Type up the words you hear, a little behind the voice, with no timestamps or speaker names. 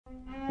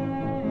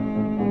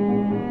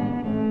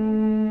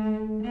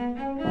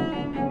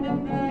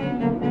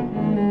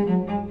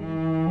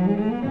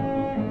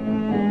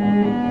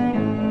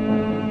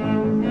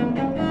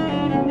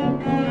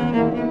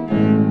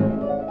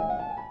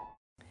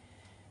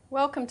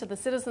Welcome to the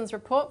Citizens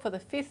Report for the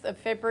 5th of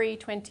February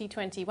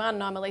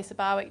 2021. I'm Elisa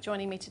Barwick.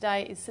 Joining me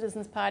today is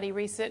Citizens Party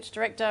Research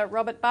Director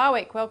Robert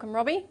Barwick. Welcome,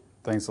 Robbie.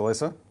 Thanks,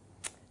 Elisa.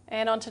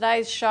 And on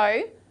today's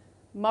show,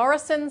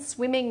 Morrison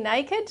swimming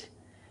naked,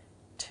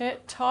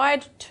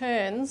 tide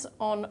turns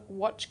on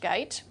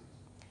Watchgate,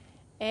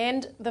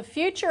 and the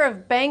future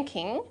of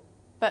banking,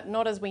 but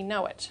not as we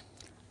know it.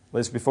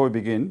 Lisa, before we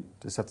begin,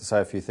 just have to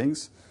say a few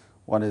things.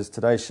 One is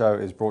today's show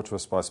is brought to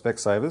us by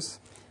Specsavers.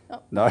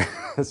 Oh. No,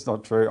 that's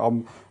not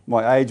true.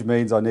 My age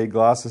means I need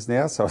glasses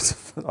now, so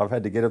I've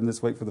had to get them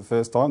this week for the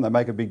first time. They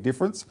make a big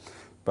difference,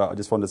 but I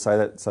just wanted to say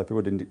that so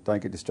people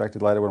don't get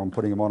distracted later when I'm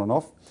putting them on and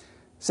off.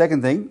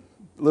 Second thing,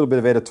 a little bit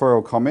of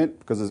editorial comment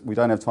because we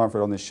don't have time for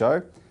it on this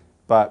show,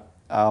 but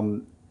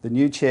the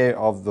new chair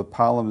of the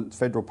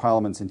Federal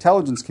Parliament's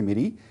Intelligence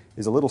Committee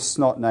is a little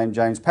snot named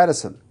James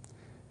Paterson.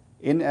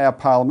 In our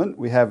Parliament,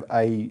 we have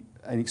an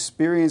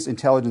experienced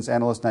intelligence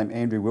analyst named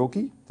Andrew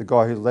Wilkie, the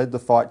guy who led the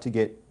fight to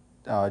get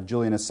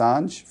Julian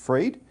Assange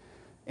freed.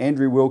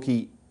 Andrew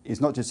Wilkie is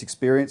not just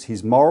experienced,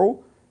 he's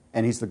moral,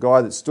 and he's the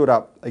guy that stood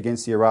up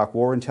against the Iraq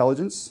War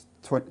intelligence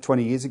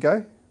 20 years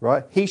ago,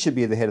 right? He should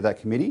be the head of that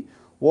committee.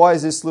 Why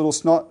is this little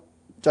snot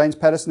James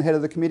Paterson head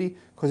of the committee?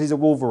 Because he's a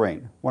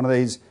Wolverine, one of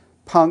these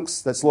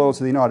punks that's loyal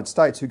to the United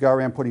States who go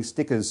around putting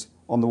stickers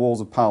on the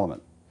walls of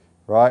Parliament,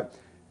 right?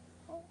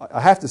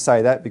 I have to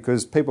say that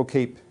because people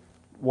keep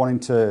wanting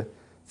to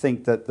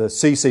think that the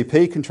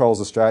CCP controls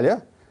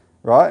Australia,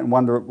 right, and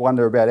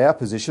wonder about our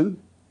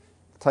position.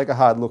 Take a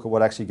hard look at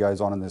what actually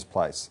goes on in this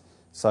place.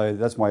 So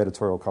that's my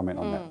editorial comment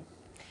on that.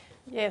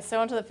 Yeah, so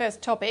on to the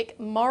first topic.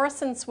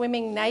 Morrison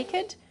swimming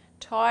naked,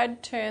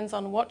 tide turns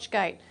on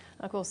Watchgate.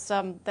 Of course,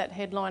 that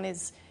headline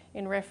is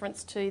in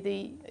reference to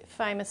the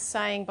famous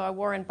saying by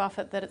Warren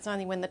Buffett that it's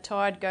only when the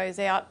tide goes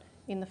out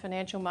in the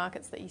financial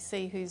markets that you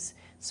see who's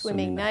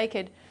swimming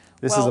naked.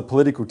 This is a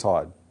political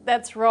tide.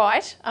 That's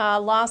right.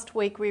 Last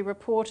week we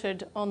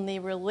reported on the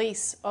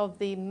release of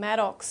the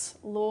Maddox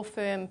law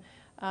firm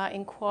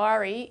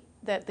inquiry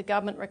that the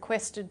government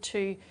requested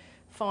to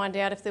find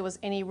out if there was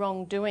any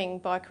wrongdoing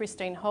by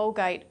Christine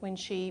Holgate when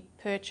she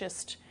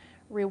purchased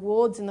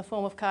rewards in the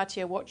form of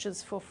Cartier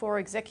watches for 4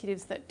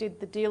 executives that did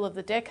the deal of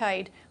the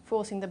decade,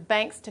 forcing the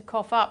banks to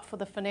cough up for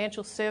the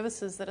financial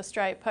services that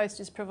Australia Post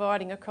is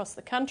providing across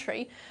the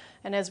country.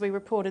 And as we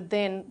reported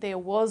then, there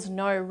was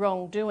no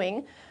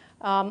wrongdoing.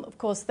 Of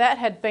course, that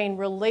had been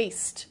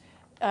released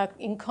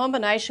in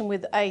combination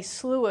with a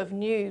slew of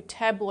new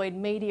tabloid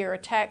media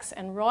attacks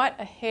and right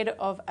ahead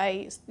of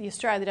the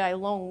Australia Day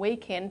long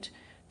weekend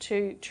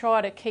to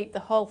try to keep the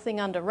whole thing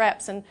under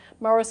wraps. And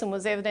Morrison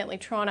was evidently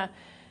trying to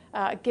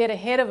get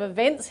ahead of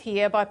events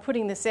here by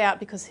putting this out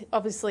because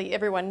obviously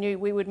everyone knew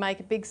we would make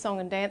a big song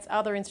and dance,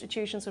 other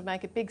institutions would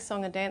make a big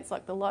song and dance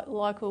like the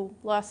local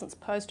licensed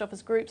post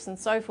office groups and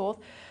so forth.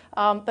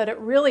 But it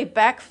really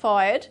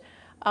backfired.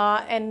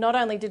 And not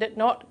only did it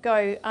not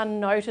go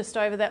unnoticed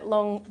over that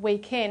long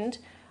weekend,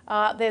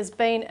 there's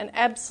been an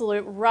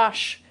absolute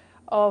rush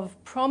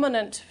of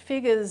prominent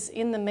figures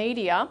in the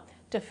media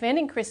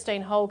defending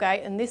Christine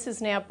Holgate, and this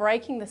is now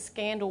breaking the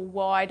scandal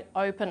wide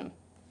open.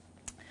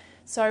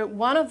 So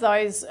one of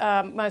those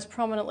most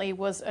prominently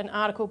was an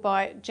article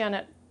by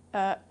Janet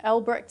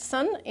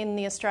Albrechtson in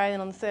The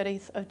Australian on the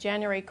 30th of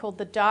January called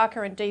 "The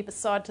Darker and Deeper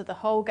Side to the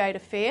Holgate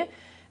Affair."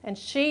 And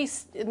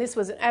this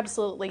was an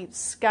absolutely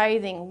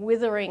scathing,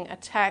 withering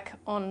attack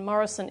on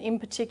Morrison in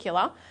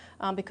particular,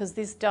 because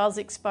this does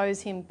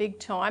expose him big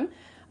time.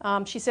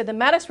 She said the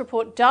Maddox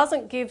report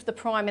doesn't give the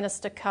Prime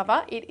Minister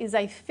cover. It is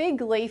a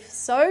fig leaf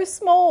so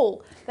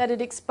small that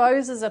it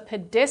exposes a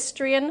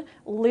pedestrian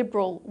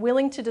liberal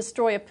willing to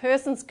destroy a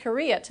person's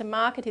career to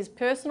market his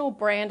personal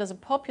brand as a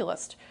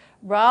populist,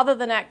 rather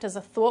than act as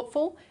a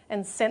thoughtful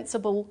and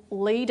sensible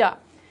leader.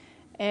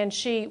 And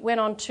she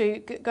went on to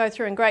go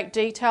through in great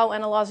detail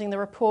analysing the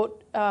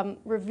report,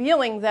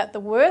 revealing that the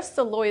worst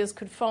the lawyers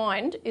could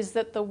find is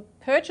that the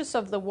purchase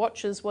of the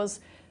watches was,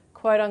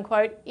 quote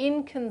unquote,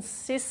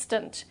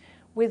 inconsistent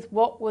with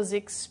what was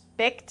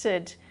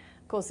expected.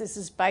 Of course, this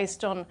is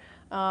based on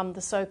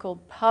the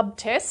so-called pub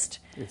test.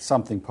 It's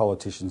something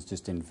politicians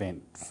just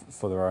invent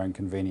for their own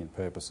convenient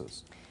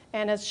purposes.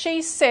 And as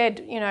she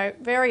said,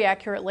 very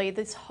accurately,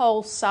 this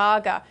whole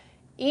saga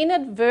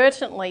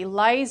inadvertently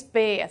lays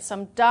bare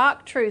some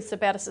dark truths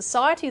about a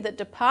society that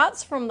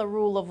departs from the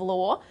rule of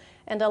law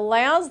and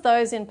allows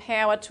those in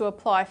power to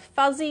apply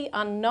fuzzy,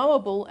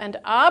 unknowable and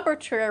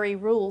arbitrary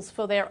rules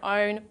for their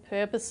own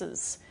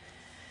purposes.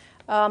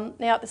 Now,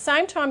 at the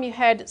same time, you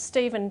had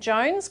Stephen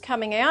Jones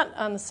coming out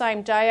on the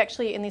same day,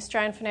 actually, in the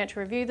Australian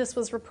Financial Review. This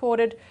was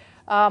reported.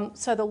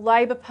 So the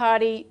Labor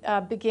Party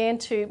began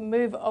to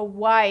move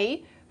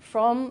away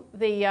from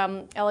the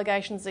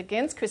allegations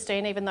against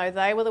Christine, even though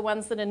they were the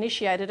ones that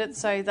initiated it.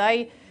 So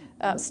they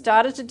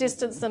started to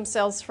distance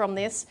themselves from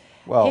this.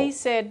 Well, he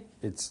said,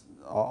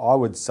 I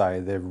would say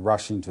they're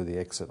rushing to the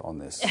exit on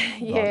this.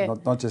 Yeah.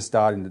 Not just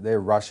starting,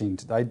 they're rushing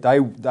to,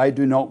 they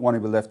do not want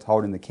to be left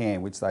holding the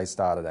can, which they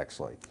started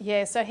actually.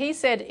 Yeah, so he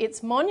said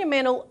it's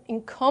monumental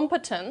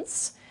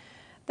incompetence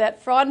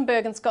that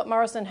Frydenberg and Scott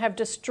Morrison have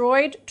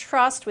destroyed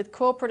trust with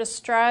corporate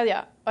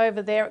Australia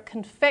over their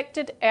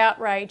confected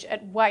outrage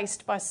at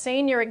waste by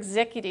senior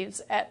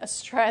executives at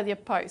Australia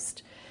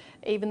Post,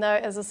 even though,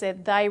 as I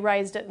said, they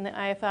raised it and the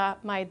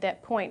AFR made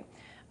that point.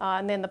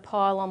 And then the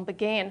pile-on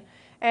began.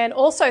 And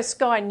also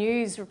Sky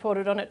News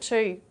reported on it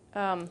too.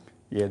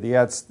 Yeah,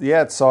 the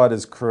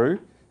Outsiders crew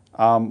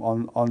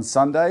on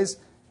Sundays.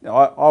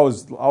 I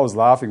was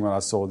laughing when I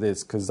saw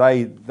this because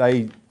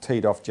they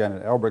teed off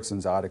Janet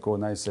Albrechtson's article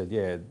and they said,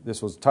 yeah,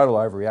 this was total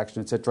overreaction,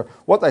 etc.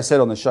 What they said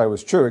on the show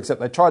was true,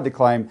 except they tried to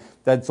claim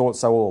they'd thought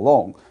so all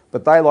along.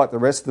 But they, like the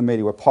rest of the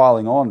media, were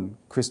piling on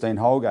Christine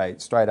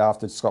Holgate straight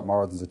after Scott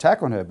Morrison's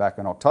attack on her back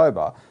in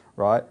October,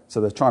 right? So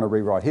they're trying to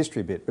rewrite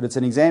history a bit. But it's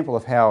an example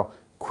of how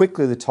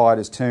quickly the tide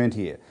has turned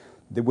here.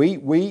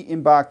 We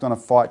embarked on a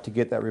fight to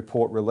get that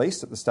report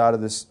released at the start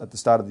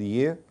of the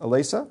year,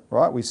 Elisa,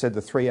 right? We said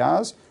the 3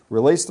 Rs: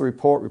 release the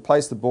report,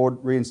 replace the board,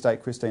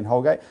 reinstate Christine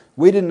Holgate.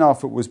 We didn't know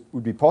if it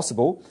would be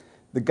possible.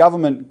 The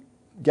government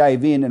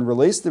gave in and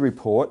released the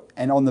report,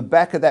 and on the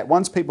back of that,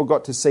 once people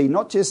got to see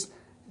not just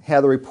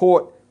how the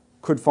report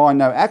could find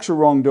no actual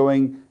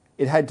wrongdoing,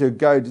 it had to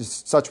go to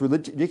such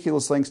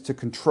ridiculous lengths to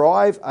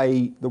contrive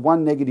the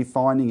one negative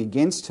finding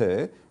against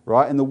her,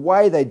 right? And the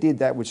way they did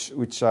that, which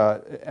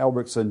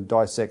Albrechtson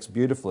dissects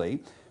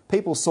beautifully,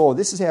 people saw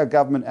this is how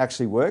government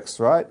actually works,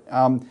 right?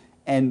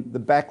 And the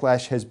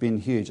backlash has been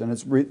huge, and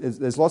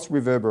there's lots of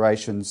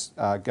reverberations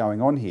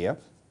going on here.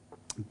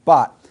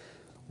 But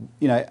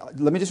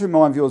let me just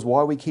remind viewers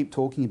why we keep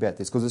talking about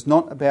this, because it's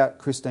not about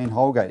Christine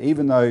Holgate,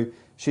 even though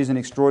she's an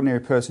extraordinary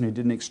person who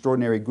did an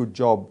extraordinarily good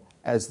job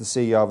as the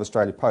CEO of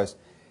Australia Post.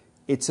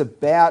 It's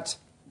about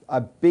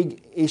a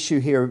big issue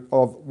here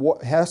of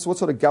what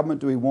sort of government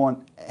do we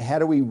want? How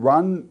do we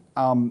run,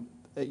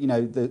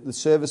 the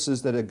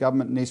services that a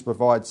government needs to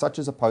provide, such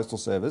as a postal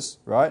service,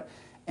 right?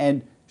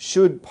 And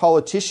should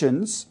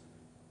politicians,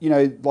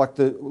 like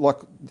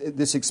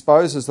this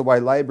exposes the way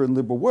Labor and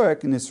Liberal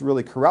work in this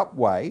really corrupt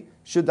way,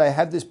 should they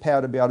have this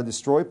power to be able to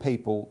destroy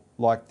people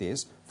like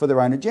this for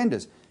their own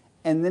agendas?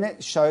 And then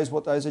it shows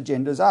what those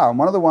agendas are. And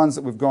one of the ones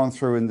that we've gone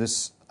through in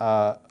this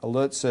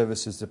alert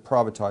service is the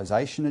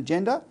privatisation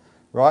agenda,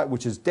 right,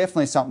 which is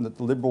definitely something that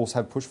the Liberals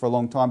have pushed for a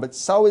long time, but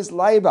so is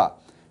Labor,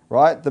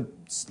 right? The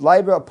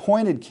Labor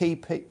appointed key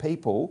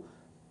people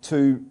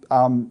to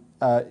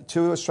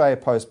Australia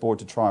Post Board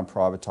to try and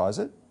privatise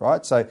it,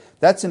 right? So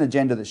that's an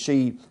agenda that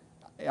she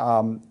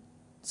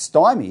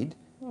stymied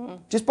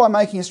just by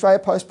making Australia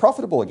Post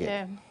profitable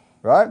again,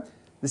 right?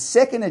 The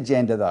second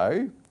agenda,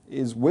 though,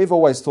 is we've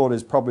always thought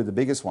is probably the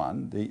biggest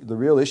one, the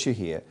real issue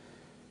here.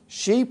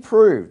 She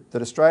proved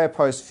that Australia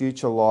Post's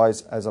future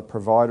lies as a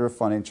provider of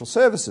financial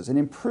services, and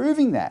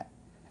improving that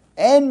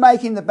and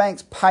making the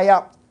banks pay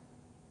up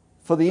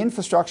for the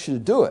infrastructure to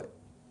do it.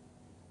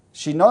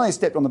 She not only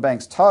stepped on the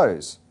bank's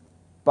toes,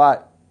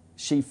 but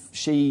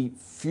she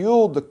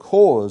fueled the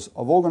cause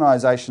of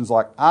organisations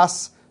like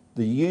us,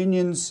 the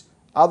unions,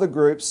 other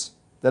groups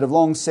that have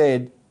long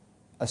said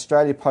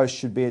Australia Post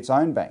should be its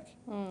own bank.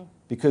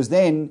 Because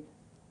then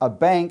a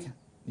bank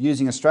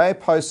using Australia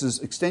Post's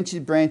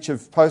extensive branch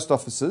of post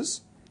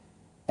offices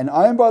and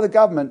owned by the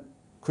government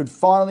could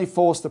finally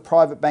force the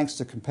private banks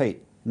to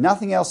compete.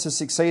 Nothing else has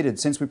succeeded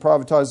since we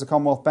privatised the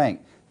Commonwealth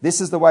Bank. This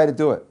is the way to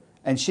do it.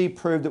 And she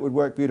proved it would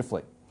work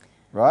beautifully,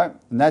 right?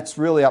 And that's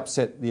really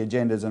upset the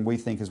agendas and we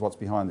think is what's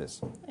behind this.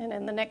 And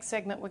in the next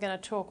segment, we're going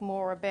to talk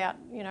more about,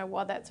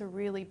 why that's a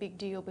really big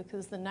deal,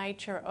 because the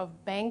nature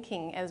of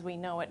banking as we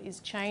know it is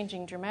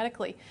changing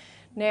dramatically.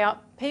 Now,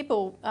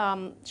 people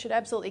should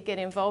absolutely get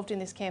involved in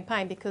this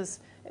campaign,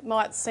 because it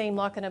might seem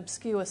like an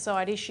obscure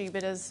side issue,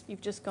 but as you've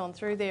just gone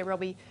through there,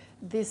 Robbie,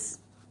 this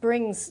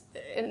brings,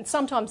 and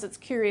sometimes it's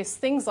curious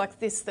things like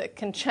this that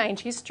can change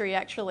history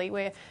actually,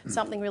 where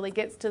something really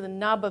gets to the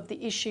nub of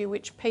the issue,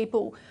 which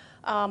people,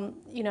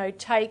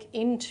 take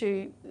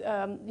into,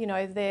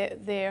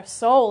 their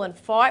soul and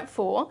fight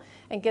for,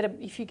 and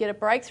if you get a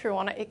breakthrough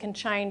on it, it can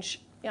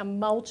change a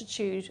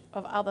multitude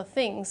of other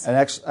things. And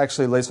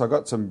actually, Lisa, I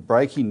got some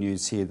breaking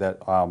news here that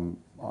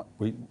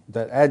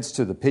that adds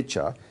to the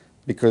picture,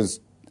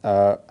 because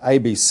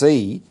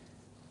ABC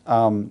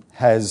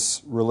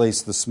has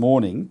released this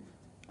morning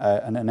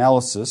an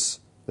analysis.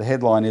 The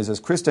headline is, as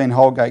Christine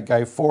Holgate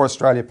gave 4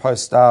 Australia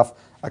Post staff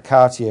a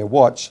Cartier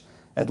watch,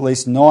 at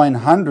least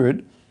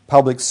 900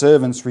 public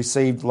servants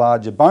received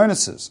larger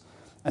bonuses.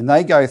 And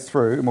they go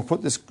through, and we'll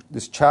put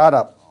this chart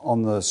up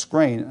on the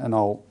screen,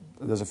 and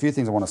there's a few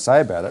things I want to say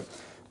about it,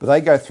 but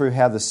they go through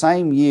how the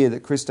same year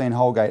that Christine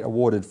Holgate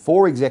awarded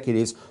 4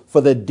 executives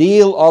for the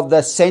deal of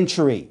the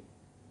century,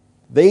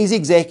 these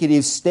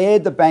executives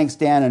stared the banks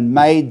down and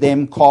made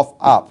them cough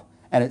up.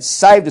 And it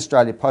saved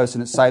Australia Post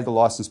and it saved the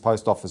licensed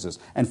post offices.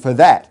 And for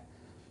that,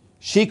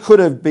 she could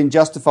have been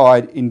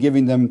justified in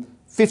giving them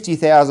 $50,000,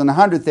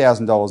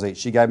 $100,000 each.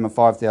 She gave them a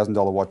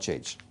 $5,000 watch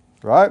each,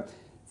 right?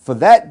 For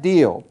that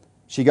deal,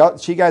 she gave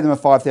them a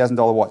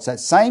 $5,000 watch. That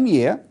same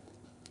year,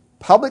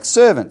 public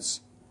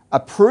servants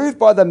approved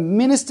by the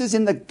ministers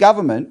in the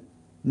government,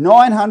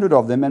 900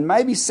 of them and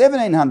maybe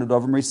 1,700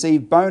 of them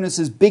received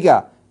bonuses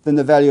bigger than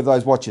the value of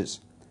those watches.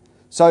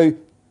 So,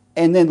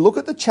 and then look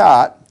at the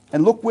chart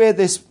and look where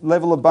this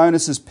level of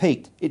bonuses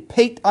peaked. It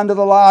peaked under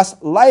the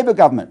last Labor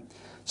government.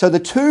 So the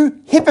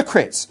two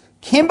hypocrites,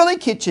 Kimberly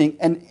Kitching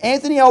and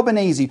Anthony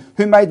Albanese,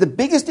 who made the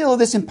biggest deal of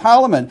this in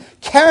Parliament,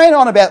 carrying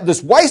on about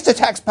this waste of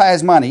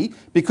taxpayers' money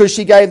because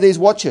she gave these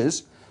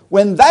watches,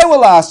 when they were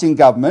last in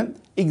government,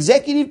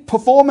 executive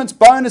performance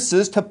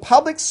bonuses to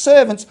public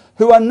servants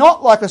who are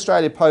not like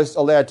Australia Post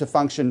allowed to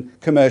function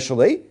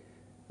commercially,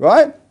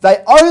 right?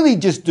 They only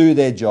just do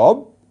their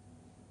job,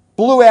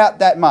 blew out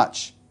that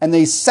much. And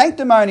these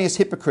sanctimonious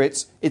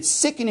hypocrites, it's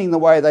sickening the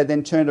way they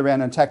then turned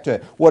around and attacked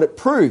her. What it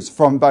proves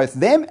from both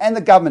them and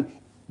the government,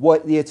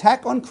 what the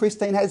attack on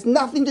Christine has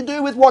nothing to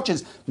do with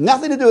watches,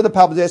 nothing to do with the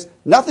public desk,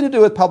 nothing to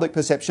do with public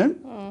perception.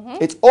 Mm-hmm.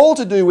 It's all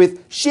to do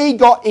with she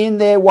got in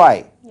their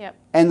way. Yep.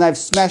 And they've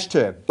smashed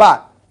her.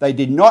 But they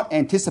did not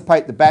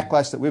anticipate the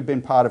backlash that we've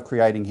been part of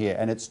creating here,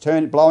 and it's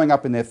blowing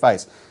up in their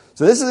face.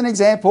 So this is an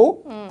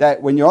example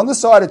that when you're on the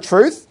side of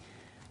truth,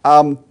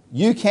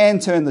 you can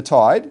turn the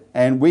tide,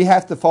 and we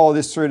have to follow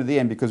this through to the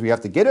end because we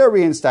have to get her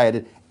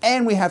reinstated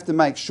and we have to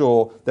make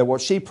sure that what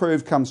she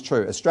proved comes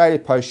true. Australia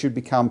Post should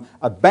become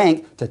a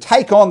bank to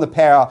take on the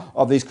power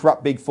of these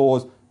corrupt Big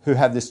Fours who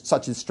have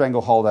such a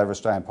stranglehold over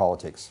Australian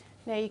politics.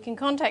 Now, you can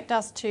contact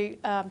us to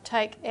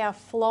take our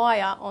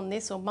flyer on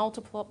this or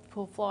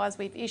multiple flyers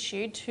we've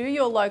issued to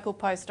your local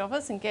post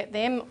office and get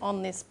them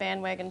on this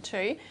bandwagon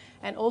too,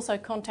 and also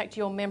contact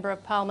your Member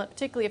of Parliament,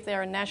 particularly if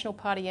they're a National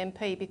Party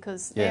MP,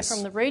 because they're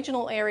from the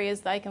regional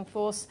areas. They can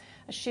force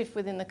a shift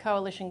within the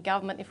coalition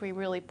government if we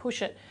really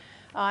push it.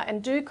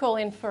 And do call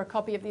in for a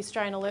copy of the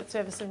Australian Alert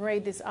Service and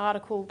read this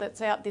article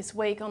that's out this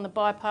week on the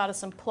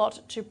bipartisan plot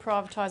to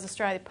privatise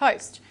Australia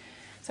Post.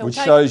 So which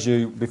shows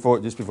you,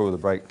 just before the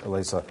break,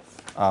 Elisa,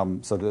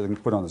 so that they can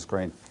put it on the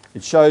screen,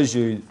 it shows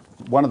you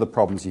one of the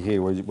problems you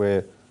hear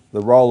where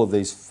the role of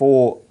these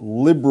four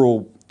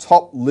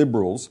top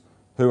liberals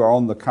who are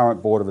on the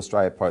current board of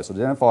Australia Post. It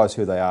identifies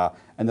who they are.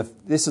 And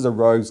this is a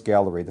rogues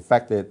gallery, the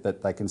fact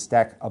that they can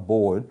stack a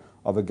board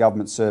of a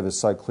government service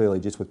so clearly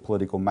just with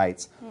political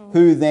mates,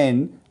 who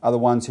then are the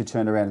ones who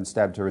turned around and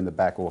stabbed her in the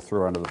back or threw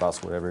her under the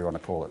bus, whatever you want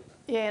to call it.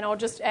 Yeah, and I'll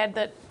just add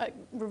that it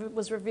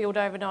was revealed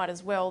overnight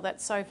as well that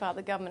so far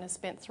the government has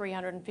spent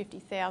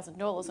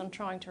 $350,000 on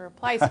trying to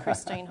replace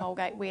Christine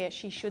Holgate, where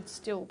she should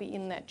still be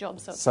in that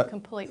job, so it's a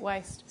complete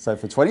waste. So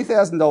for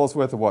 $20,000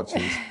 worth of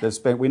watches,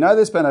 we know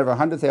they've spent over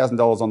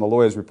 $100,000 on the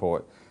lawyer's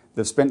report.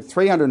 They've spent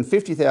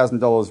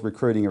 $350,000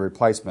 recruiting a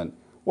replacement.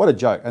 What a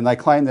joke. And they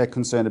claim they're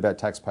concerned about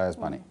taxpayers'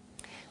 money.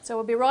 So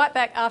we'll be right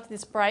back after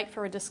this break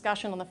for a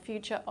discussion on the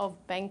future of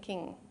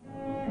banking.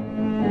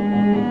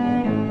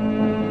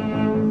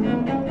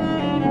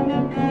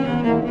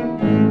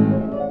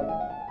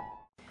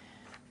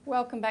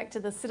 Welcome back to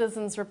the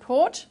Citizens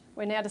Report.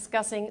 We're now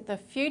discussing the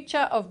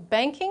future of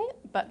banking,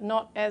 but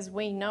not as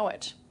we know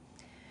it.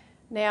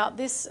 Now,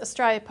 this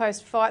Australia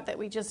Post fight that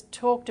we just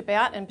talked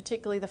about, and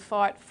particularly the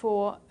fight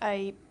for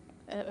a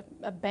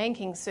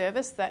banking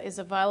service that is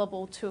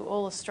available to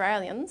all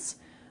Australians,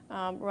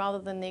 rather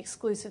than the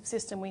exclusive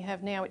system we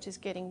have now, which is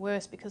getting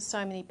worse because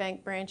so many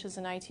bank branches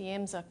and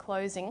ATMs are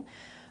closing,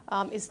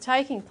 is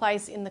taking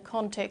place in the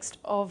context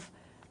of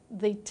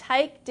the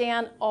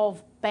takedown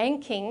of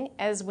banking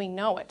as we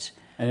know it.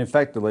 And in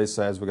fact,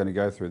 Elisa, as we're going to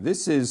go through,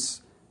 this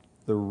is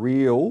the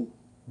real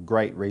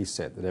great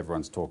reset that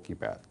everyone's talking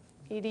about.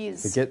 It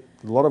is. Forget,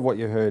 a lot of what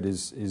you heard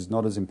is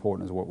not as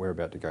important as what we're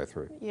about to go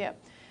through. Yeah.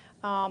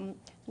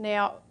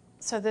 Now,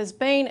 so there's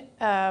been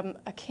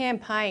a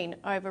campaign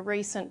over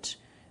recent,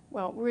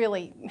 well,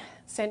 really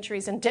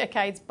centuries and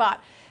decades,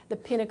 but the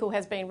pinnacle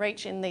has been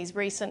reached in these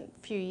recent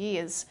few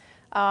years,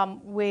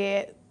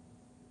 where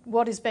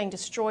what is being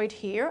destroyed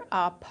here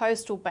are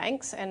postal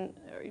banks, and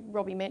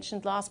Robbie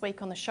mentioned last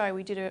week on the show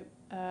we did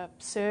a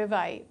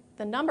survey.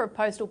 The number of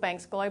postal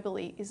banks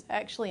globally is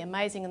actually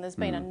amazing, and there's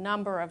been a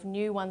number of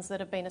new ones that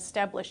have been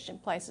established in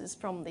places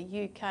from the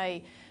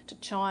UK to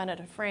China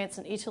to France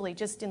and Italy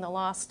just in the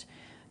last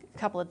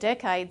couple of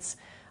decades.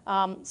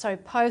 So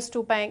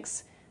postal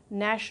banks,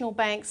 national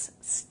banks,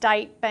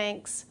 state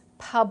banks,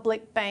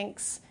 public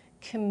banks,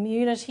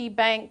 community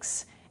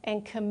banks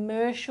and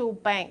commercial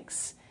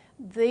banks.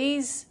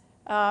 These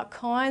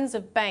kinds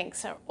of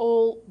banks are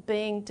all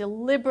being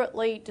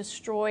deliberately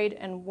destroyed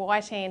and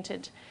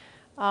white-anted.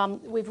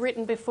 We've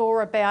written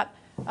before about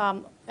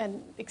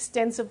and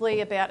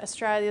extensively about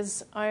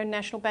Australia's own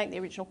national bank, the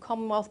original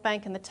Commonwealth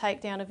Bank, and the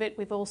takedown of it.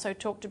 We've also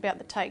talked about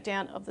the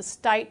takedown of the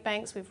state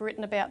banks. We've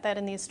written about that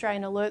in the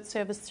Australian Alert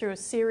Service through a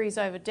series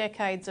over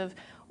decades of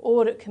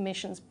audit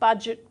commissions,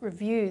 budget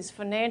reviews,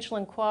 financial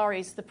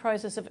inquiries, the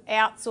process of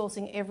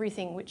outsourcing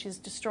everything, which is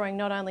destroying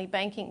not only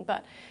banking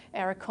but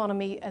our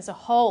economy as a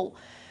whole.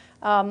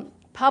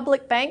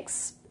 Public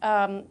banks,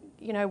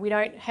 we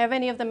don't have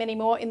any of them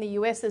anymore. In the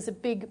US, there's a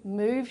big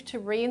move to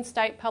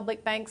reinstate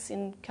public banks.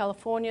 In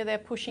California, they're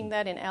pushing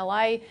that. In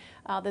LA,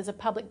 there's a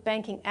Public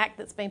Banking Act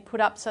that's been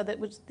put up so that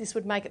this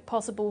would make it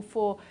possible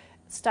for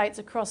states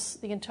across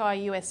the entire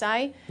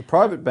USA. The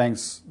private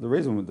banks, the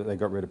reason that they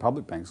got rid of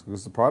public banks,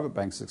 because the private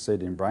banks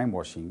succeeded in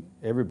brainwashing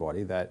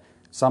everybody that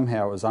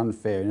somehow it was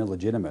unfair and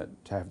illegitimate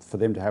for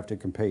them to have to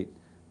compete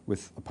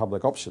with a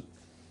public option.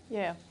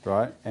 Yeah.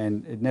 Right?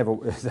 And it never,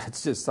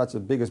 that's just such a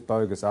biggest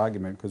bogus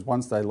argument, because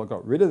once they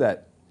got rid of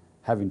that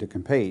having to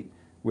compete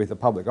with a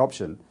public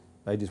option,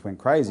 they just went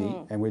crazy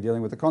and we're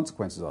dealing with the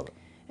consequences of it.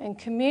 And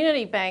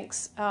community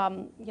banks,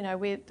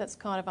 that's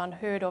kind of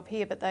unheard of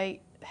here, but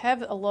they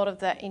have a lot of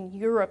that in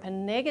Europe,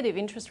 and negative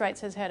interest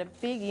rates has had a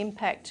big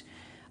impact.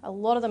 A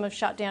lot of them have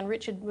shut down.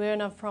 Richard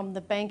Werner from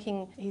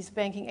he's a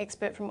banking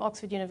expert from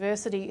Oxford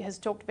University, has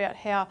talked about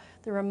how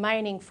the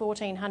remaining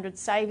 1,400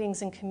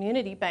 savings and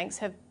community banks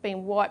have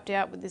been wiped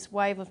out with this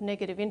wave of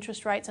negative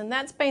interest rates, and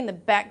that's been the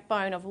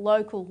backbone of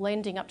local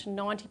lending. Up to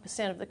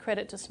 90% of the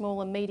credit to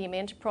small and medium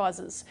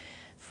enterprises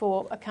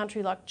for a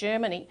country like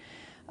Germany.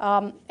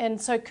 And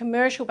so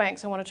commercial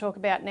banks I want to talk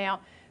about now.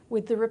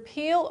 With the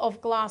repeal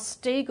of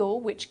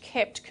Glass-Steagall, which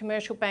kept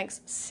commercial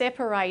banks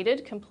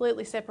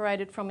completely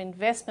separated from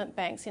investment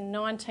banks in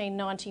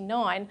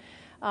 1999,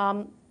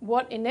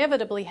 what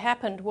inevitably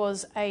happened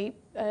was a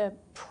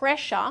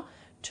pressure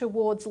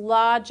towards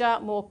larger,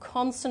 more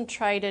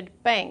concentrated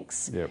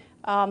banks.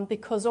 Yep.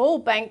 Because all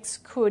banks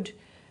could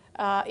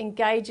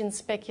engage in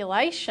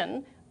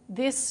speculation.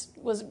 This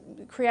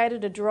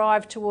created a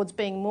drive towards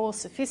being more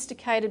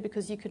sophisticated,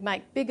 because you could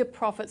make bigger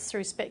profits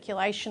through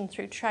speculation,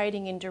 through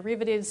trading in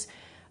derivatives.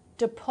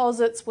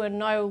 Deposits were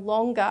no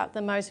longer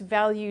the most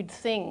valued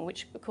thing,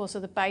 which of course are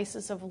the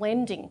basis of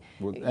lending.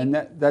 Well,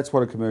 and that's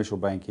what a commercial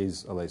bank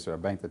is, Elisa, a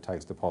bank that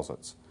takes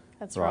deposits.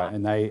 That's right.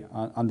 And they,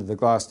 under the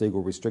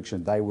Glass-Steagall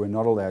restriction, they were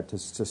not allowed to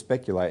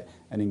speculate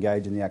and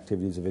engage in the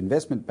activities of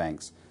investment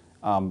banks.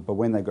 But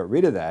when they got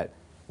rid of that,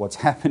 what's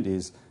happened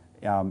is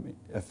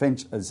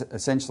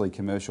essentially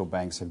commercial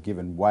banks have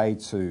given way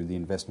to the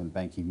investment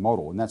banking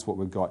model, and that's what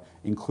we've got,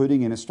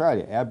 including in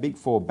Australia. Our big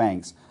four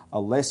banks are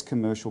less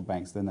commercial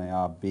banks than they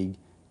are big,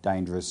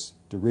 dangerous,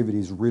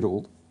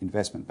 derivatives-riddled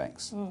investment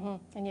banks.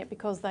 Mm-hmm. And yet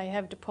because they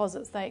have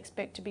deposits, they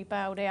expect to be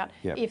bailed out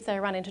if they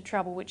run into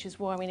trouble, which is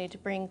why we need to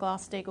bring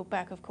Glass-Steagall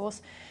back, of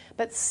course.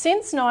 But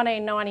since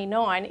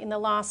 1999, in the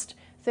last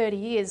 30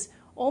 years,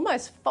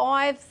 almost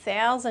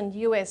 5,000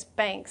 US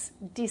banks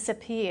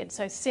disappeared.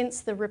 So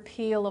since the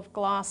repeal of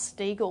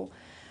Glass-Steagall.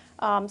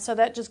 So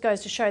that just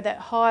goes to show that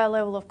higher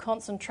level of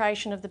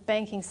concentration of the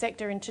banking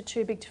sector into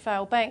too big to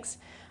fail banks.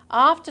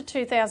 After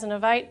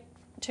 2008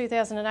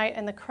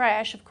 and the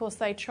crash, of course,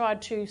 they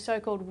tried to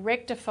so-called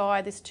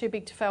rectify this too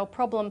big to fail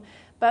problem,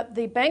 but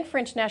the Bank for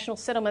International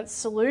Settlements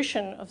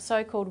solution of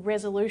so-called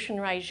resolution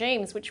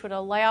regimes, which would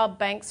allow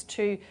banks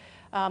to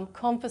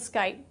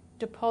confiscate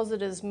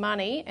depositors'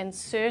 money and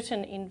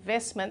certain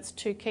investments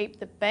to keep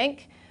the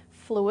bank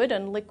fluid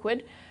and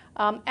liquid,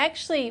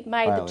 actually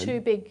made the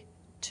too big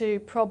to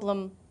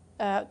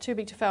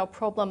fail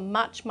problem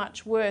much,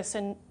 much worse.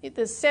 And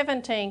there's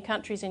 17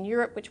 countries in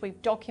Europe which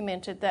we've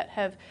documented that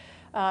have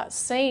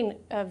seen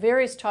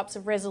various types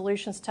of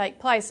resolutions take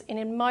place. And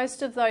in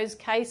most of those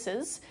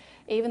cases,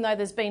 even though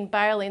there's been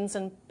bail-ins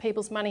and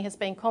people's money has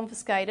been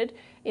confiscated,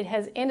 it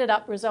has ended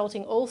up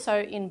resulting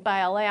also in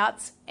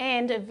bailouts,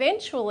 and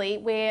eventually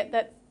where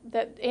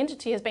that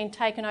entity has been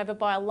taken over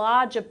by a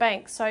larger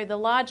bank. So the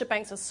larger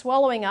banks are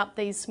swallowing up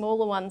these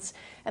smaller ones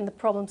and the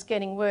problem's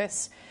getting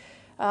worse.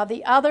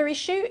 The other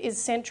issue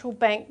is central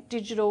bank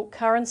digital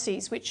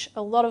currencies, which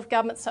a lot of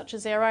governments such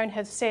as our own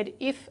have said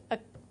if a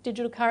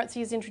digital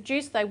currency is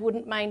introduced, they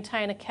wouldn't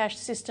maintain a cash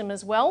system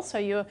as well. So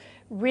you're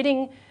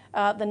ridding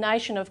the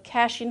nation of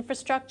cash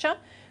infrastructure.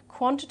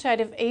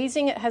 Quantitative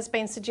easing, it has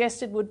been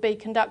suggested, would be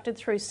conducted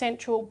through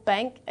central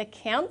bank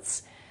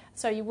accounts.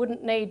 So you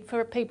wouldn't need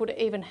for people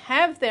to even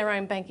have their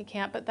own bank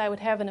account, but they would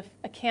have an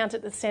account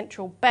at the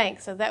central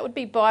bank. So that would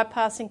be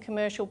bypassing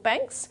commercial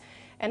banks.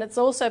 And it's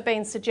also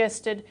been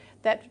suggested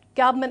that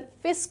government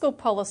fiscal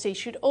policy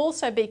should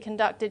also be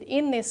conducted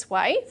in this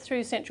way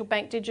through central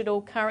bank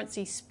digital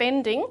currency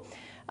spending,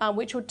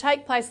 which would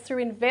take place through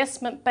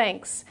investment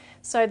banks.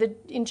 So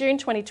in June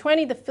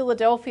 2020, the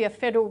Philadelphia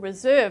Federal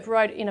Reserve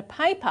wrote in a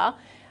paper,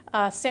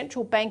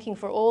 Central Banking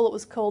for All it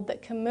was called,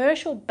 that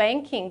commercial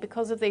banking,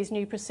 because of these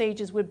new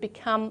procedures, would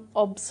become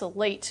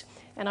obsolete.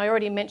 And I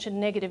already mentioned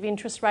negative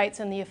interest rates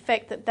and the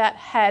effect that that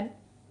had.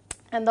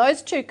 And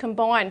those two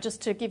combined,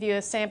 just to give you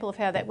a sample of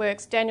how that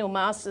works, Daniel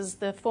Masters,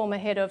 the former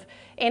head of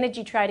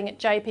energy trading at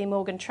JP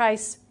Morgan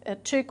Chase,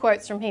 two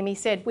quotes from him. He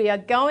said, "We are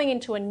going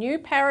into a new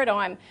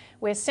paradigm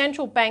where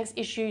central banks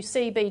issue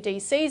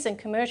CBDCs and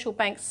commercial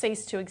banks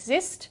cease to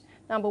exist,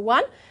 number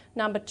one.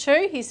 Number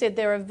two, he said,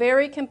 there are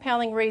very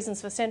compelling reasons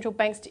for central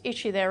banks to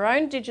issue their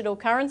own digital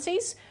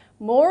currencies.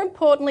 More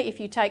importantly, if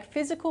you take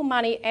physical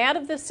money out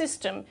of the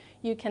system,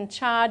 you can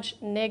charge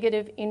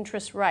negative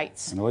interest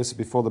rates." And Elisa,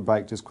 before the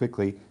break, just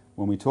quickly,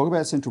 when we talk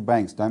about central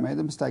banks, don't make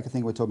the mistake of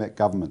thinking we're talking about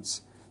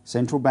governments.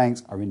 Central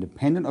banks are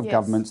independent of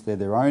governments. They're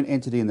their own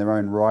entity in their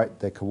own right.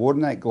 They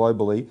coordinate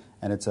globally,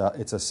 and it's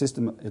a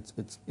system.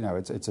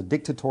 It's a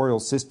dictatorial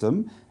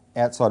system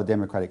outside of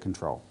democratic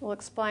control. We'll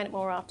explain it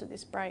more after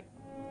this break.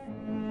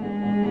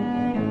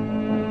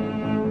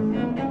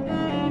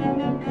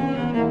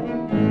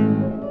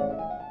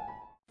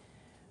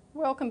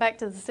 Welcome back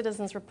to the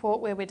Citizens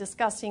Report, where we're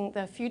discussing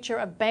the future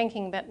of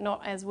banking, but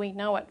not as we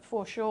know it,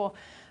 for sure.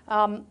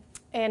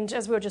 And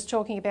as we were just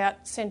talking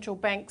about, central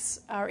banks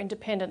are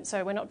independent,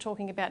 so we're not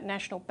talking about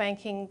national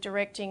banking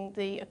directing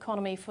the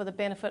economy for the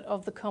benefit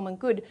of the common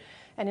good.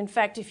 And in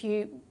fact, if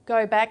you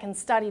go back and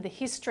study the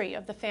history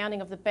of the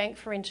founding of the Bank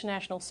for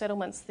International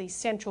Settlements, the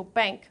central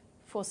bank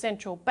for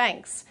central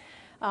banks,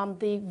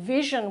 the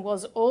vision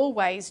was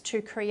always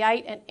to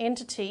create an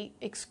entity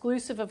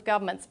exclusive of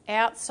governments,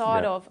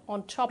 outside of,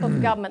 on top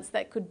of governments,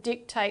 that could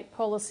dictate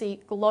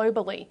policy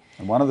globally.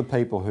 And one of the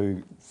people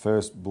who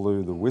first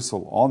blew the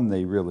whistle on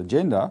the real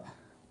agenda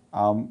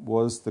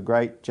was the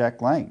great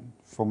Jack Lang,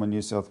 former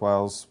New South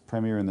Wales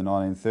Premier in the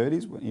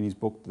 1930s. In his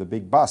book, The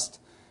Big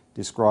Bust,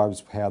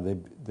 describes how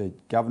the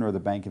Governor of the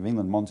Bank of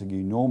England,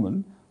 Montague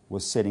Norman,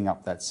 was setting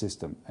up that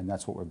system, and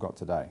that's what we've got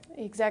today.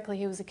 Exactly,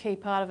 he was a key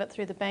part of it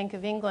through the Bank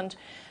of England.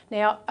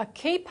 Now, a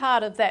key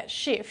part of that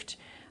shift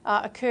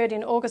occurred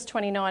in August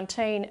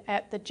 2019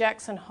 at the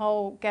Jackson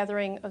Hole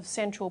gathering of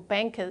central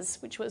bankers,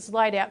 which was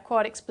laid out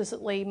quite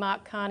explicitly.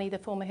 Mark Carney, the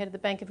former head of the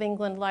Bank of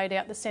England, laid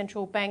out the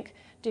central bank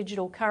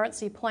digital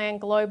currency plan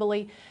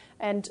globally,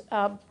 and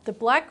the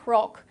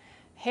BlackRock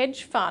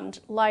hedge fund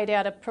laid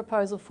out a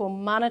proposal for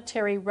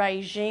monetary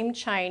regime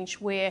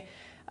change where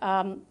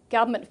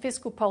government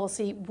fiscal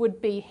policy would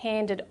be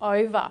handed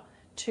over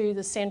to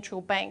the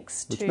central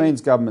banks. Which means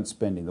government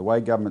spending. The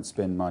way governments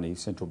spend money,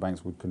 central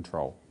banks would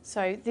control.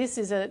 So this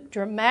is a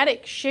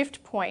dramatic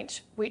shift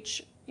point,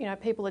 which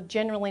people are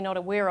generally not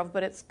aware of,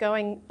 but it's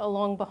going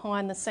along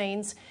behind the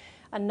scenes.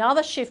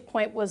 Another shift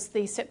point was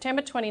the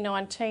September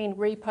 2019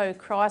 repo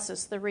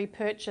crisis, the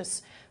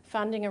repurchase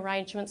funding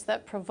arrangements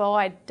that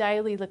provide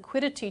daily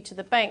liquidity to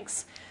the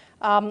banks.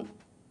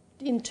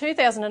 In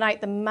 2008,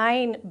 the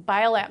main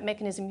bailout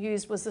mechanism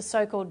used was the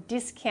so-called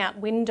discount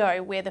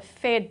window, where the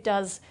Fed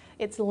does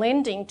its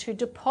lending to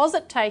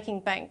deposit-taking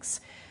banks.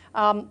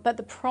 But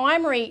the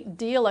primary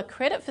dealer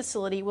credit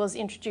facility was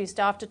introduced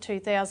after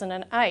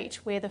 2008,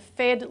 where the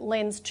Fed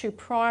lends to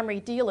primary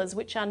dealers,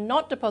 which are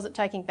not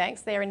deposit-taking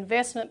banks. They're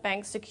investment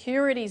banks,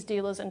 securities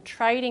dealers and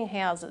trading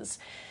houses.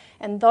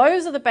 And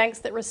those are the banks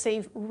that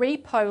receive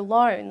repo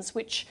loans,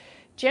 which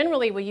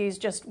generally were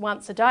used just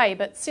once a day.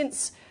 But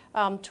since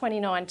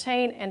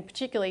 2019, and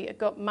particularly it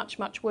got much,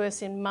 much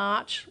worse in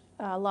March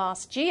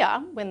last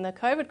year when the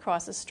COVID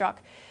crisis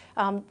struck,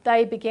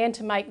 they began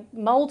to make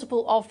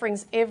multiple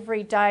offerings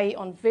every day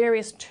on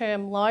various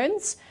term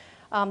loans.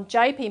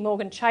 JP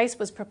Morgan Chase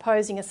was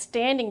proposing a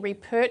standing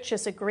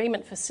repurchase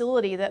agreement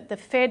facility that the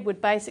Fed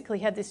would basically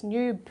have this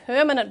new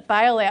permanent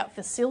bailout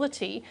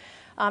facility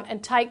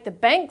and take the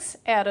banks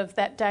out of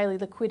that daily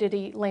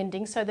liquidity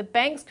lending, so the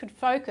banks could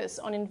focus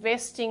on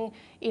investing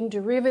in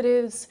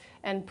derivatives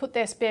and put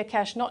their spare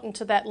cash not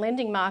into that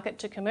lending market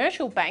to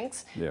commercial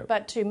banks,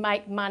 but to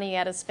make money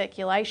out of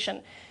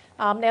speculation.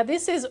 Now,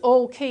 this is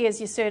all key, as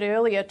you said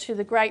earlier, to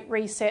the Great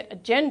Reset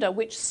agenda,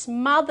 which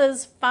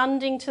smothers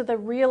funding to the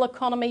real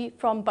economy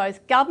from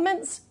both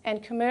governments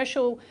and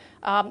commercial,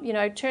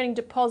 turning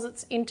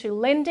deposits into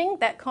lending,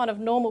 that kind of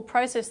normal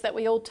process that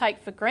we all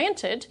take for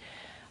granted.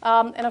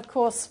 And of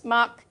course,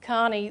 Mark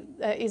Carney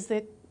is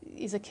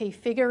a key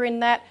figure in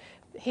that.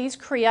 He's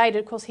created,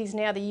 of course, he's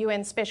now the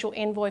UN Special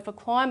Envoy for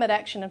Climate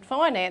Action and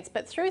Finance,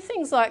 but through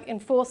things like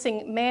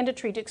enforcing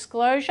mandatory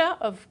disclosure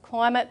of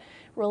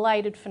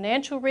climate-related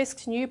financial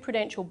risks, new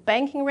prudential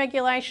banking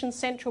regulations,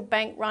 central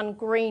bank-run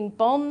green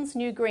bonds,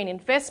 new green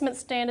investment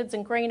standards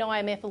and green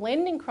IMF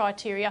lending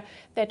criteria,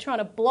 they're trying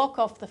to block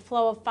off the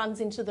flow of funds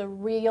into the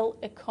real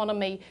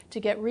economy to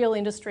get real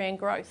industry and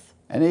growth.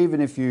 And even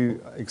if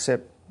you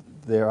accept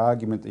their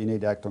argument that you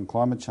need to act on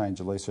climate change,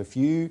 Elisa,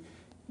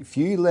 if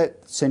you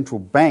let central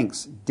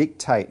banks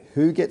dictate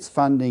who gets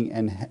funding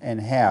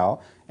and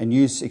how, and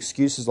use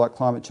excuses like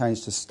climate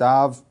change to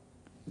starve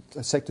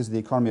sectors of the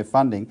economy of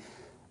funding,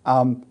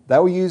 they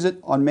will use it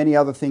on many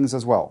other things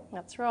as well.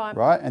 That's right.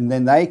 Right? And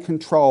then they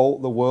control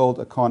the world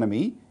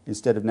economy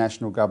instead of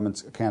national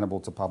governments accountable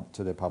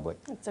to their public.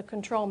 It's a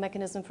control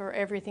mechanism for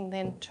everything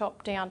then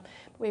top down.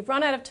 We've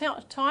run out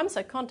of time,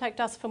 so contact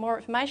us for more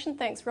information.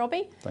 Thanks,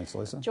 Robbie. Thanks,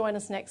 Lisa. Join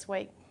us next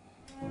week.